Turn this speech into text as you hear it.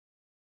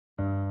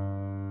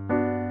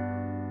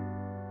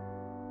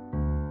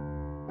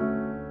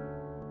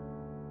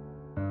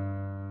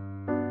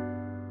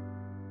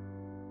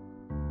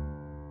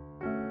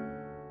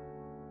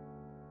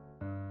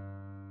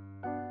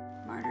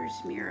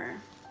Reader's Mirror,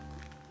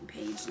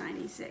 page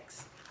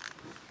 96.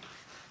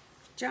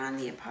 John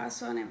the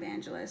Apostle and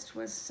Evangelist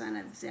was son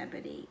of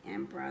Zebedee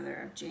and brother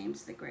of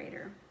James the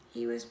Greater.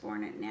 He was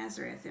born at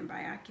Nazareth and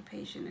by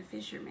occupation a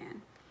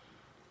fisherman.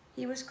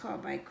 He was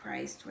called by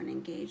Christ when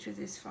engaged with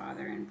his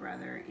father and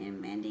brother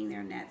in mending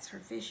their nets for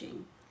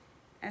fishing.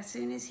 As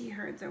soon as he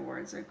heard the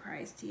words of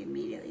Christ, he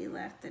immediately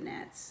left the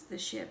nets, the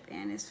ship,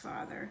 and his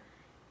father,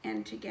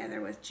 and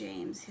together with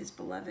James, his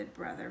beloved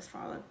brother,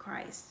 followed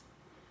Christ.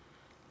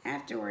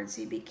 Afterwards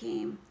he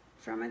became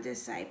from a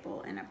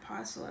disciple an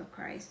apostle of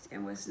Christ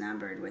and was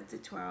numbered with the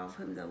 12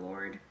 whom the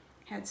Lord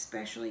had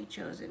specially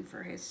chosen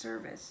for his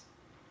service.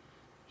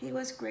 He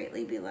was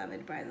greatly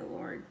beloved by the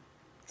Lord,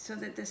 so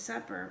that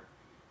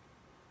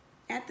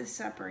at the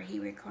supper he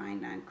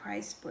reclined on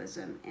Christ's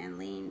bosom and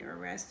leaned or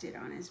rested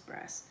on his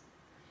breast.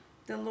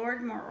 The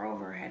Lord,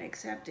 moreover, had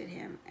accepted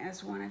him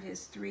as one of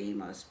his 3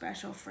 most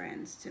special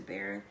friends to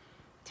bear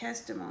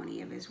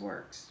testimony of his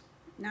works,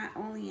 not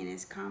only in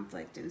his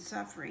conflict and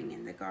suffering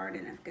in the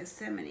Garden of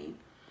Gethsemane,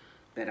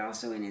 but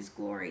also in his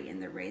glory in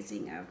the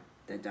raising of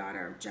the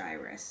daughter of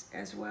Jairus,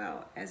 as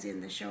well as in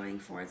the showing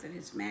forth of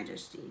his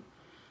majesty.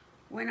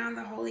 When on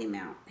the holy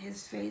mount,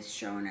 his face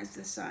shone as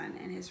the sun,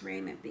 and his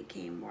raiment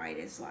became white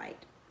as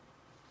light.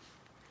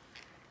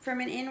 From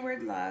an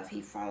inward love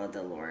he followed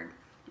the Lord,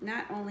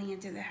 not only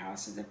into the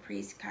house of the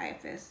priest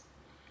Caiaphas,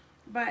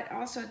 but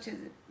also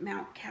to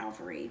Mount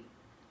Calvary,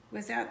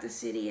 without the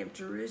city of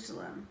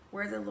Jerusalem,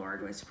 where the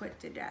Lord was put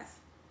to death.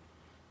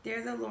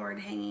 There the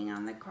Lord, hanging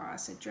on the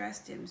cross,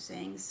 addressed him,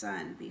 saying,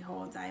 "Son,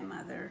 behold thy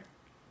mother."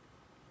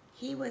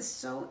 He was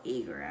so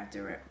eager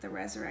after the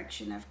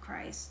resurrection of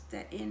Christ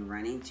that in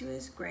running to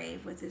his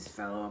grave with his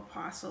fellow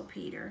apostle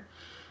Peter,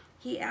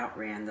 he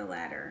outran the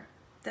latter,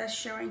 thus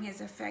showing his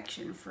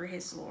affection for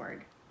his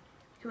Lord,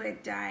 who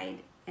had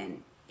died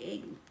an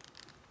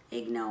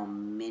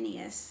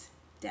ignominious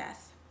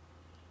death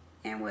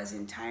and was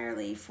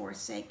entirely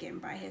forsaken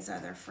by his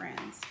other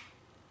friends.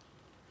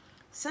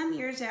 Some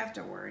years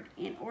afterward,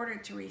 in order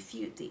to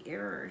refute the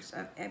errors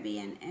of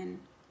Ebion and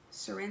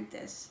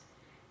Cerinthus,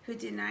 who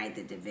denied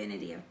the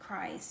divinity of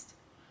Christ,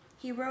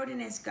 he wrote in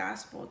his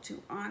gospel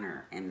to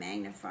honor and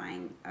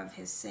magnifying of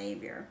his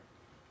Savior,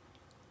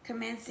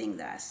 commencing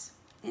thus,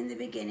 "In the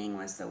beginning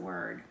was the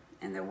Word,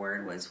 and the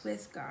Word was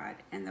with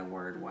God, and the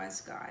Word was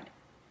God.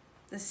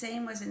 The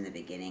same was in the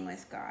beginning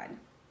with God.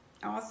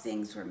 All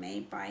things were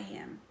made by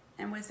him,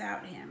 and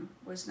without him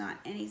was not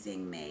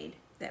anything made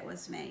that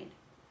was made.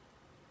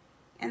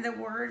 And the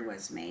Word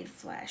was made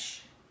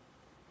flesh."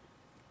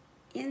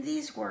 In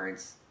these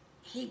words,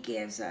 he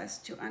gives us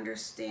to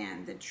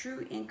understand the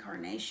true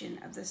incarnation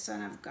of the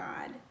Son of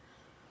God,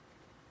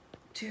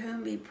 to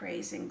whom be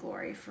praise and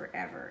glory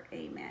forever.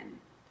 Amen.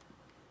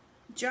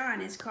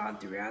 John is called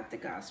throughout the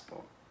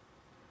gospel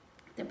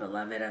the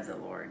beloved of the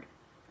Lord,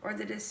 or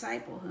the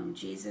disciple whom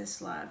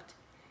Jesus loved,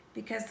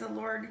 because the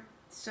Lord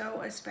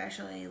so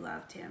especially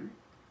loved him.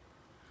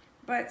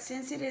 But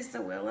since it is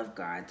the will of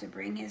God to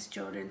bring his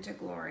children to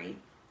glory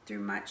through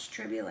much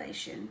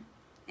tribulation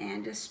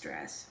and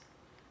distress,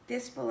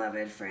 this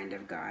beloved friend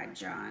of God,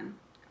 John,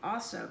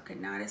 also could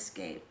not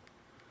escape,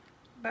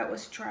 but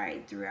was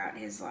tried throughout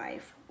his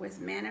life with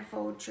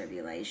manifold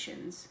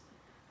tribulations,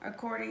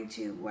 according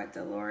to what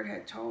the Lord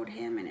had told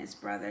him and his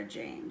brother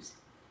James.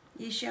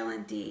 "Ye shall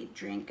indeed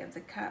drink of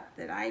the cup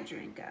that I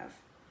drink of,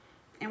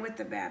 and with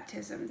the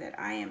baptism that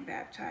I am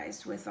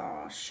baptized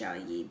withal shall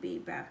ye be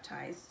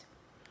baptized.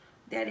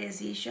 That is,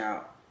 ye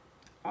shall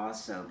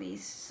also be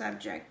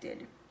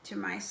subjected to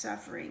my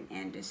suffering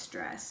and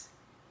distress."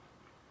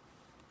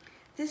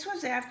 This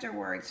was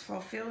afterwards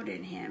fulfilled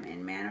in him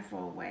in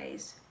manifold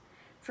ways.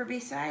 For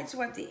besides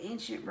what the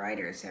ancient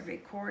writers have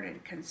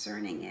recorded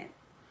concerning it,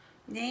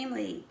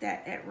 namely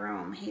that at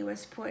Rome he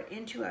was put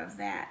into a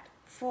vat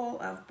full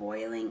of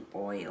boiling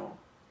oil,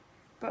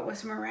 but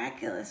was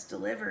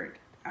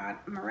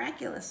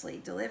miraculously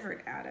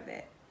delivered out of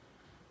it,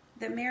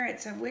 the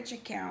merits of which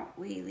account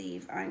we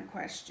leave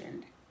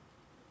unquestioned.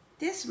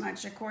 This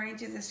much, according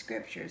to the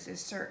Scriptures,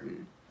 is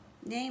certain,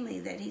 namely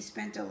that he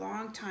spent a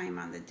long time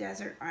on the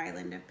desert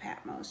island of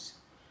Patmos,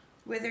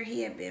 whither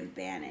he had been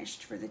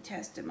banished for the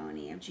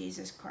testimony of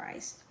Jesus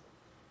Christ.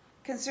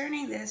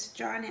 Concerning this,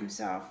 John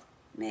himself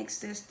makes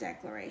this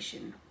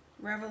declaration,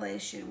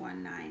 Revelation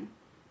 1:9.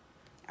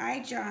 "I,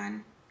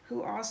 John,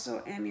 who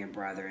also am your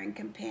brother and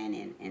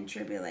companion in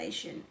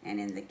tribulation and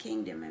in the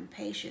kingdom and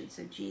patience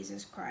of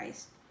Jesus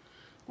Christ,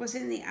 was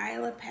in the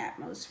Isle of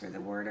Patmos for the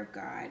word of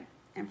God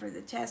and for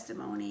the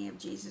testimony of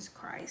Jesus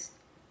Christ.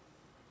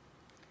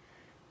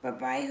 But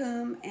by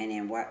whom and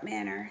in what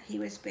manner he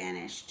was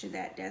banished to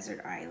that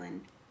desert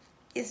island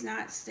is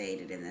not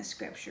stated in the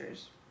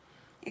Scriptures,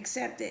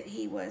 except that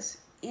he was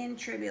in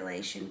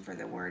tribulation for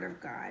the word of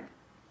God.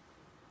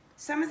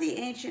 Some of the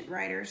ancient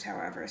writers,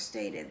 however,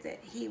 stated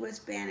that he was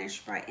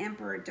banished by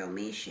Emperor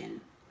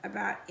Domitian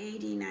about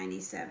AD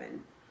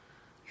 97,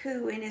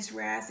 who, in his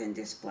wrath and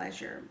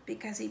displeasure,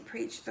 because he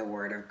preached the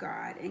word of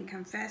God and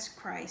confessed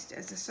Christ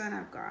as the Son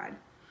of God,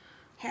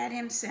 had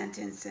him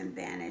sentenced and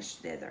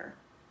banished thither.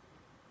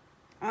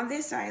 On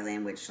this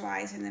island, which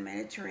lies in the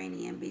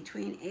Mediterranean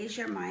between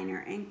Asia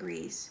Minor and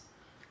Greece,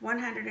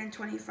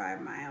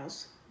 125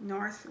 miles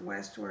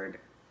northwestward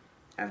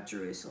of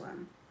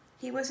Jerusalem,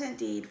 he was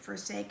indeed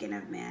forsaken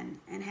of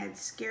men and had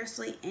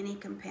scarcely any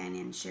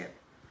companionship,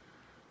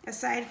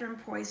 aside from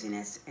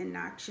poisonous and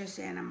noxious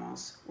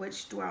animals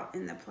which dwelt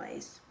in the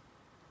place.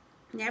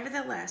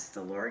 Nevertheless,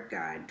 the Lord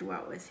God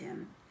dwelt with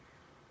him,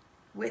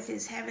 with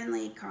his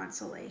heavenly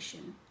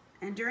consolation,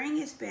 and during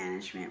his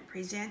banishment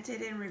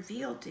presented and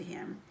revealed to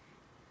him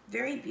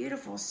very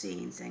beautiful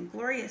scenes and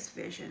glorious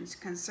visions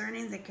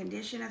concerning the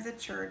condition of the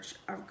church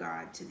of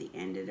God to the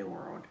end of the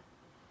world.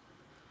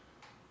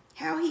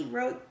 How he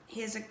wrote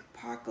his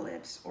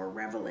Apocalypse or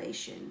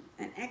Revelation,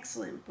 an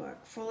excellent book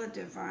full of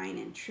divine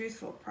and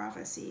truthful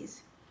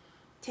prophecies,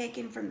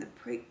 taken from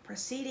the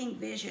preceding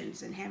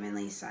visions and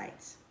heavenly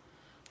sights,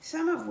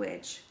 some of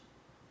which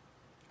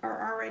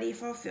are already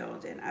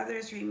fulfilled and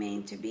others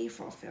remain to be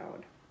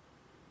fulfilled.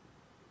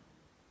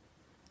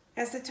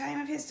 As the time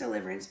of his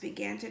deliverance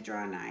began to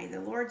draw nigh, the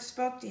Lord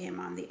spoke to him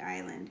on the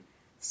island,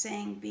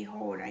 saying,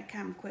 Behold, I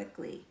come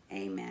quickly.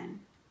 Amen.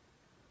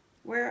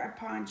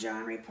 Whereupon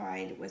John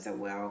replied with a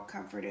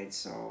well-comforted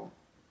soul,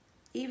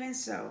 Even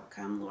so,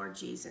 come, Lord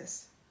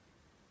Jesus.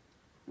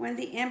 When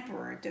the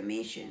emperor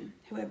Domitian,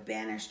 who had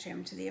banished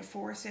him to the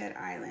aforesaid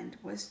island,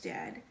 was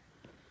dead,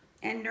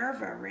 and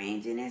Nerva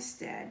reigned in his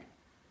stead,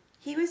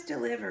 he was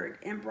delivered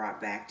and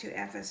brought back to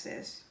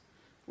Ephesus,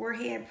 where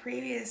he had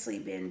previously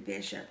been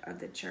bishop of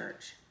the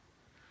church.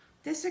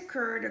 This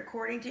occurred,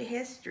 according to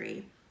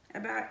history,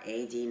 about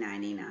AD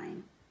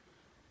 99.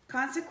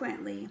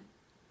 Consequently,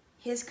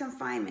 his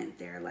confinement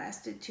there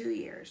lasted 2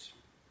 years.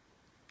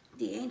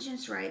 The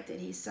ancients write that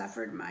he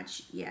suffered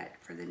much yet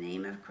for the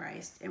name of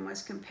Christ and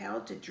was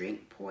compelled to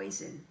drink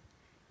poison,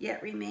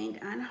 yet remained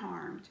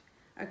unharmed,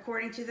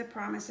 according to the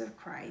promise of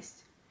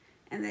Christ,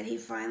 and that he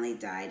finally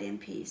died in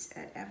peace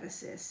at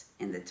Ephesus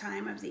in the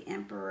time of the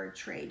Emperor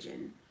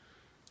Trajan,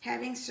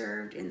 having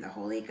served in the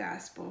Holy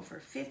Gospel for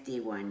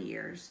 51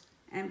 years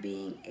and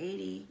being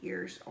 80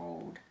 years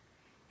old.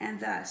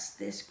 And thus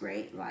this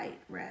great light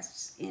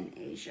rests in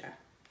Asia.